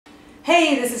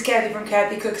Hey, this is Kathy from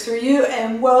Kathycooks4U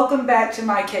and welcome back to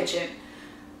my kitchen.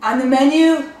 On the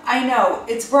menu, I know,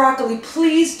 it's broccoli.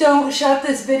 Please don't shut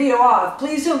this video off.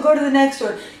 Please don't go to the next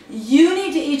one. You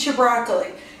need to eat your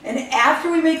broccoli. And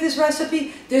after we make this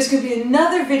recipe, there's going to be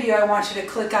another video I want you to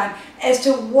click on as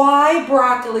to why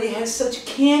broccoli has such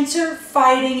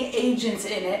cancer-fighting agents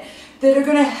in it that are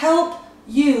going to help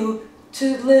you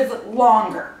to live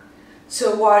longer.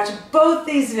 So watch both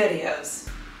these videos.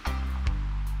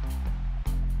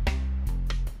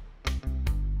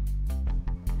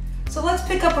 So let's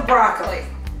pick up a broccoli.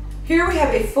 Here we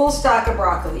have a full stock of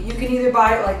broccoli. You can either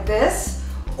buy it like this,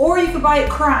 or you can buy it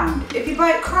crowned. If you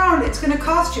buy it crowned, it's going to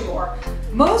cost you more.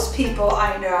 Most people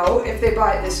I know, if they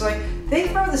buy it this way, they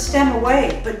throw the stem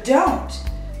away, but don't.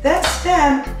 That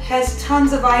stem has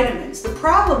tons of vitamins. The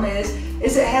problem is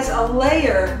it has a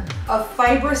layer of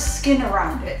fibrous skin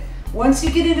around it. Once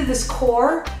you get into this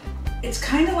core, it's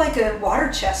kind of like a water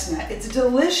chestnut. It's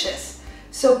delicious.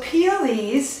 So peel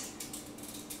these.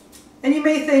 And you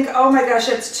may think, oh my gosh,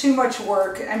 that's too much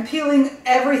work. I'm peeling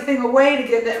everything away to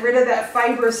get rid of that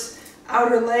fibrous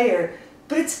outer layer.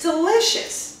 But it's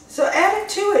delicious. So add it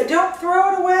to it. Don't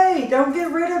throw it away. Don't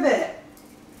get rid of it.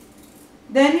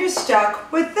 Then you're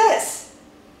stuck with this.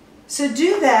 So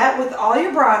do that with all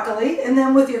your broccoli, and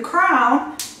then with your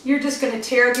crown, you're just going to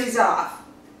tear these off.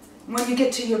 When you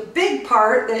get to your big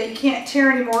part that you can't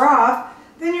tear any more off,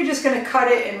 then you're just going to cut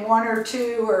it in 1 or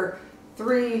 2 or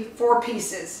 3, 4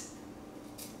 pieces.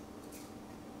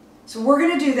 So we're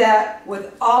going to do that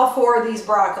with all 4 of these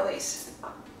broccolis.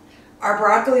 Our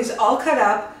broccoli is all cut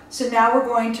up, so now we're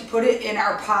going to put it in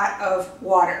our pot of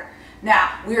water.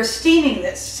 Now, we are steaming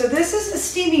this. So this is a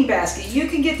steaming basket. You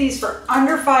can get these for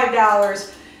under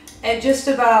 $5 at just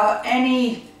about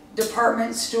any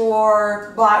department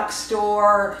store, box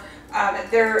store.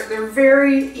 They're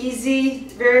very easy,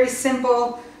 very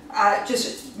simple.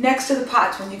 Just next to the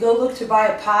pots, when you go look to buy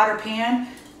a pot or pan,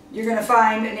 you're going to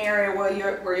find an area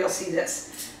where you'll see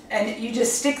this. And you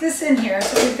just stick this in here.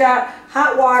 So we've got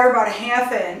hot water about a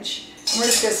 ½ inch. And we're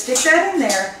just going to stick that in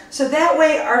there. So that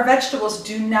way our vegetables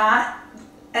do not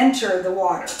enter the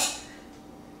water.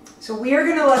 So we are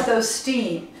going to let those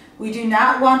steam. We do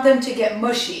not want them to get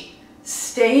mushy.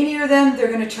 Stay near them.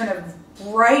 They're going to turn a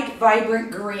bright,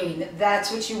 vibrant green. That's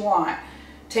what you want.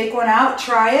 Take one out,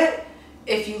 try it.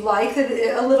 If you like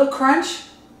a little crunch,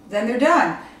 then they're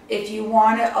done. If you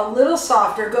want it a little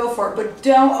softer, go for it, but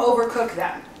don't overcook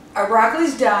them. Our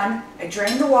broccoli's done. I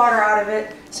drained the water out of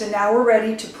it, so now we're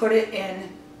ready to put it in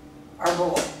our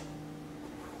bowl.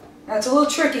 Now it's a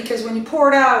little tricky because when you pour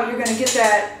it out, you're going to get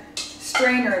that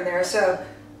strainer in there, so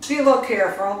be a little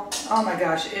careful. Oh my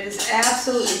gosh, it is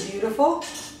absolutely beautiful.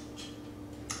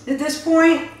 At this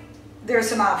point, there are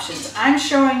some options. I'm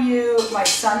showing you my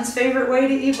son's favorite way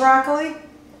to eat broccoli.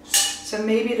 So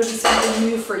maybe it'll be something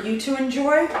new for you to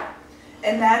enjoy.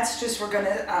 And that's just, we're going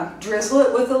to drizzle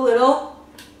it with a little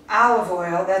olive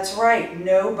oil. That's right,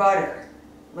 no butter.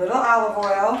 Little olive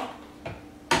oil.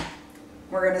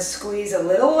 We're going to squeeze a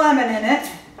little lemon in it.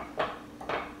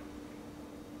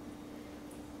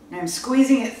 And I'm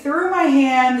squeezing it through my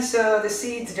hand so the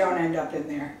seeds don't end up in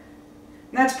there.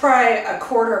 And that's probably a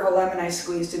 $1/4 of a lemon I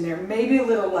squeezed in there, maybe a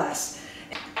little less.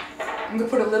 I'm going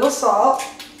to put a little salt.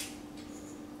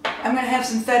 I'm going to have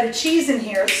some feta cheese in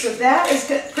here, so that is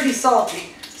pretty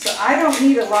salty. So I don't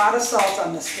need a lot of salt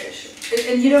on this dish.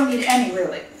 And you don't need any,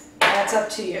 really. That's up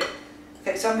to you.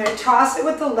 Okay, so I'm going to toss it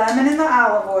with the lemon and the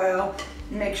olive oil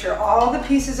and make sure all the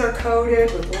pieces are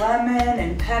coated with lemon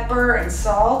and pepper and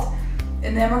salt.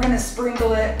 And then we're going to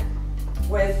sprinkle it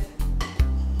with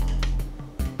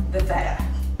the feta.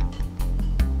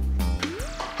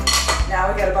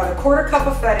 Now we got about a 1/4 cup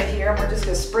of feta here, and we're just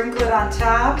going to sprinkle it on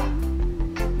top.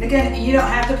 And again, you don't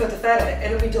have to put the feta.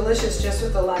 It'll be delicious just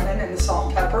with the lemon and the salt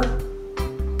and pepper.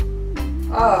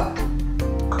 Oh,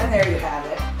 and there you have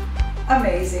it.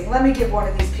 Amazing. Let me give one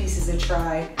of these pieces a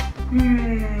try.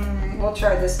 We'll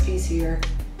try this piece here.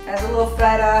 Has a little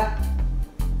feta.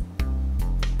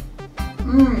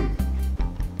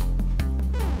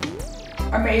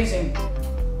 Amazing.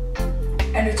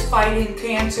 And it's fighting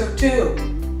cancer too.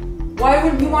 Why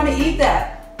wouldn't you want to eat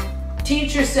that?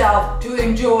 Teach yourself to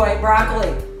enjoy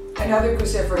broccoli and other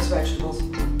cruciferous vegetables.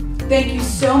 Thank you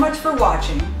so much for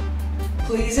watching.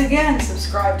 Please again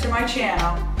subscribe to my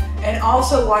channel and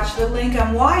also watch the link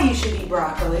on why you should eat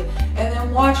broccoli, and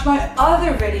then watch my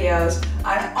other videos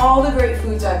on all the great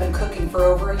foods I've been cooking for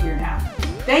over a year now.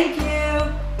 Thank you.